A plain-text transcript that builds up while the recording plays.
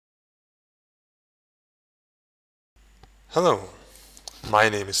Hello, my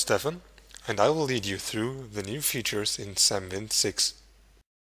name is Stefan, and I will lead you through the new features in samwin 6.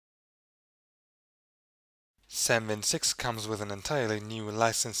 samwin 6 comes with an entirely new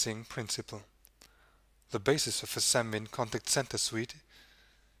licensing principle. The basis of a samwin contact center suite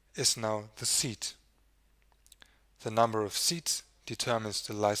is now the seat. The number of seats determines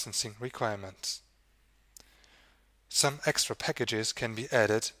the licensing requirements. Some extra packages can be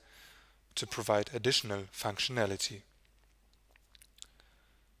added to provide additional functionality.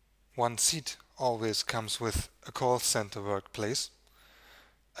 One seat always comes with a call center workplace,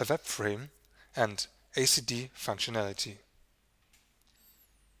 a web frame, and ACD functionality.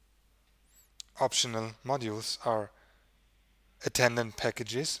 Optional modules are attendant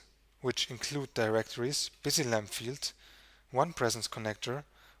packages, which include directories, busy lamp field, one presence connector,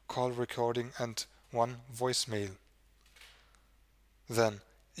 call recording, and one voicemail. Then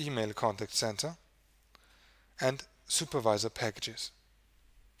email contact center and supervisor packages.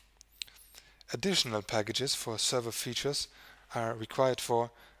 Additional packages for server features are required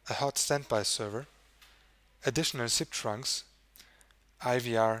for a hot standby server, additional SIP trunks,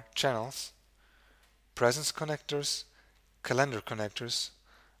 IVR channels, presence connectors, calendar connectors,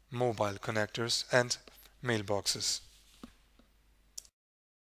 mobile connectors, and mailboxes.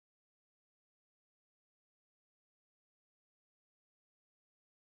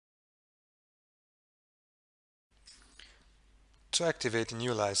 To activate a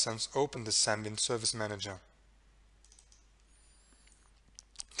new license, open the samwin Service Manager.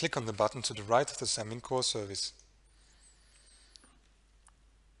 Click on the button to the right of the samwin core service.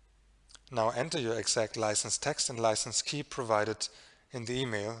 Now enter your exact license text and license key provided in the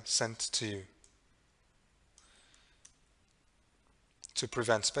email sent to you. To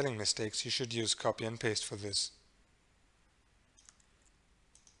prevent spelling mistakes, you should use copy and paste for this.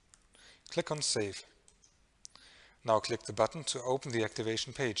 Click on Save. Now click the button to open the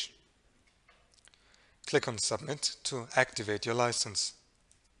activation page. Click on Submit to activate your license.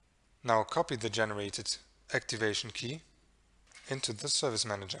 Now copy the generated activation key into the Service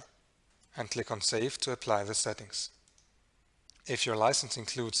Manager and click on Save to apply the settings. If your license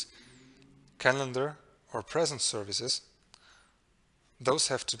includes calendar or presence services, those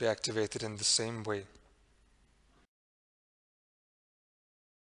have to be activated in the same way.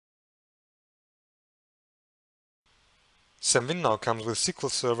 samwin now comes with SQL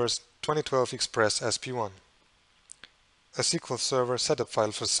Server's 2012 Express SP1. A SQL Server setup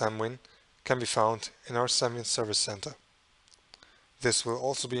file for samwin can be found in our samwin Service Center. This will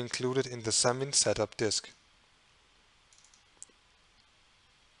also be included in the samwin setup disk.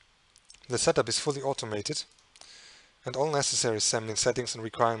 The setup is fully automated, and all necessary samwin settings and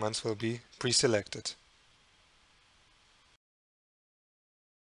requirements will be pre-selected.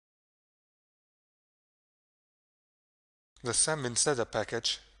 The samwin setup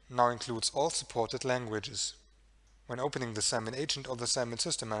package now includes all supported languages. When opening the samwin agent or the samwin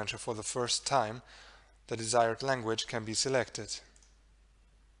system manager for the first time, the desired language can be selected.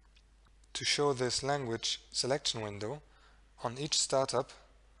 To show this language selection window, on each startup,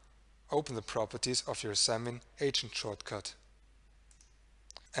 open the properties of your samwin agent shortcut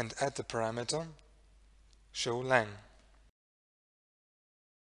and add the parameter show lang.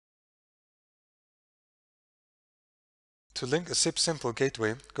 To link a SIP simple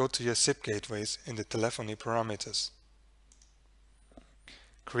gateway, go to your SIP gateways in the telephony parameters.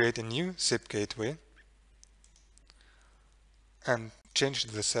 Create a new SIP gateway and change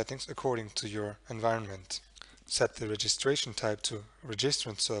the settings according to your environment. Set the registration type to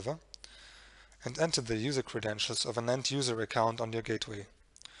registrant server and enter the user credentials of an end-user account on your gateway.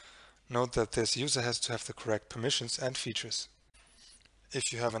 Note that this user has to have the correct permissions and features.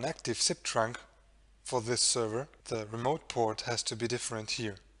 If you have an active SIP trunk for this server, the remote port has to be different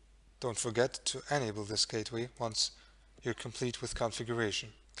here. Don't forget to enable this gateway once you're complete with configuration.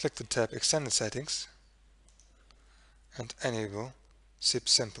 Click the tab Extended Settings and enable SIP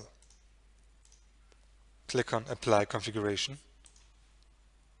Simple. Click on Apply Configuration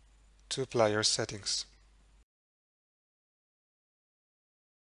to apply your settings.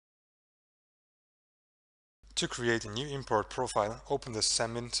 To create a new import profile, open the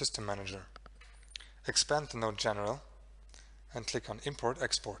samwin System Manager. Expand the node General and click on Import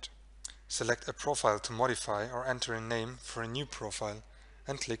Export. Select a profile to modify or enter a name for a new profile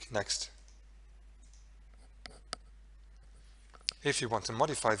and click Next. If you want to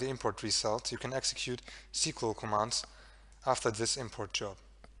modify the import result, you can execute SQL commands after this import job.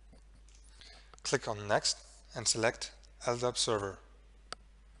 Click on Next and select LDAP Server.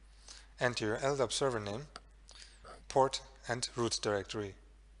 Enter your LDAP server name, port and root directory.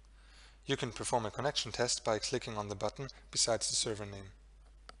 You can perform a connection test by clicking on the button besides the server name.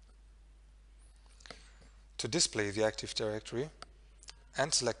 To display the Active Directory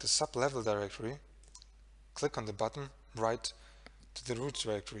and select the sub-level directory, click on the button right to the root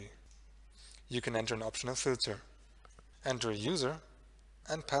directory. You can enter an optional filter. Enter a user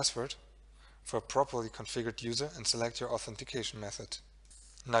and password for a properly configured user and select your authentication method.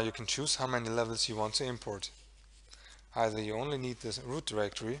 Now you can choose how many levels you want to import. Either you only need the root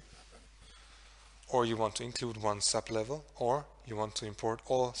directory, or you want to include one sub-level, or you want to import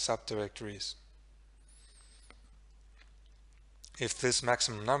all subdirectories. If this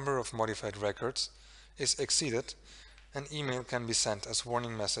maximum number of modified records is exceeded, an email can be sent as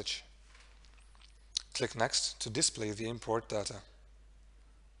warning message. Click Next to display the import data.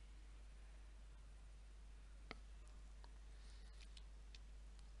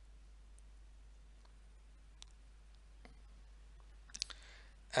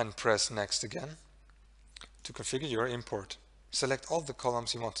 And press Next again to configure your import. Select all the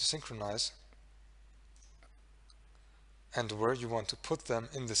columns you want to synchronize and where you want to put them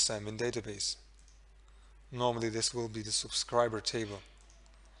in the samwin database. Normally this will be the subscriber table.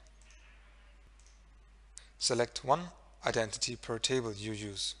 Select one identity per table you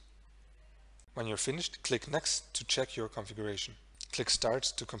use. When you're finished, click Next to check your configuration. Click Start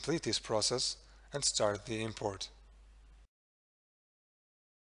to complete this process and start the import.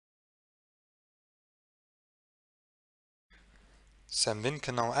 samwin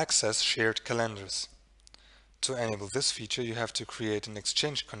can now access shared calendars. To enable this feature, you have to create an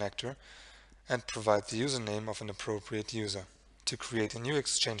Exchange connector and provide the username of an appropriate user. To create a new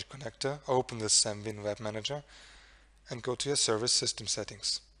Exchange connector, open the samwin Web Manager and go to your service system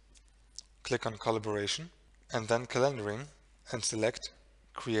settings. Click on Collaboration and then Calendaring and select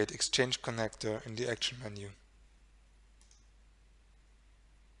Create Exchange Connector in the Action menu.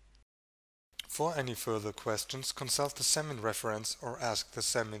 For any further questions, consult the samwin reference or ask the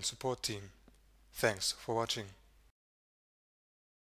samwin support team. Thanks for watching.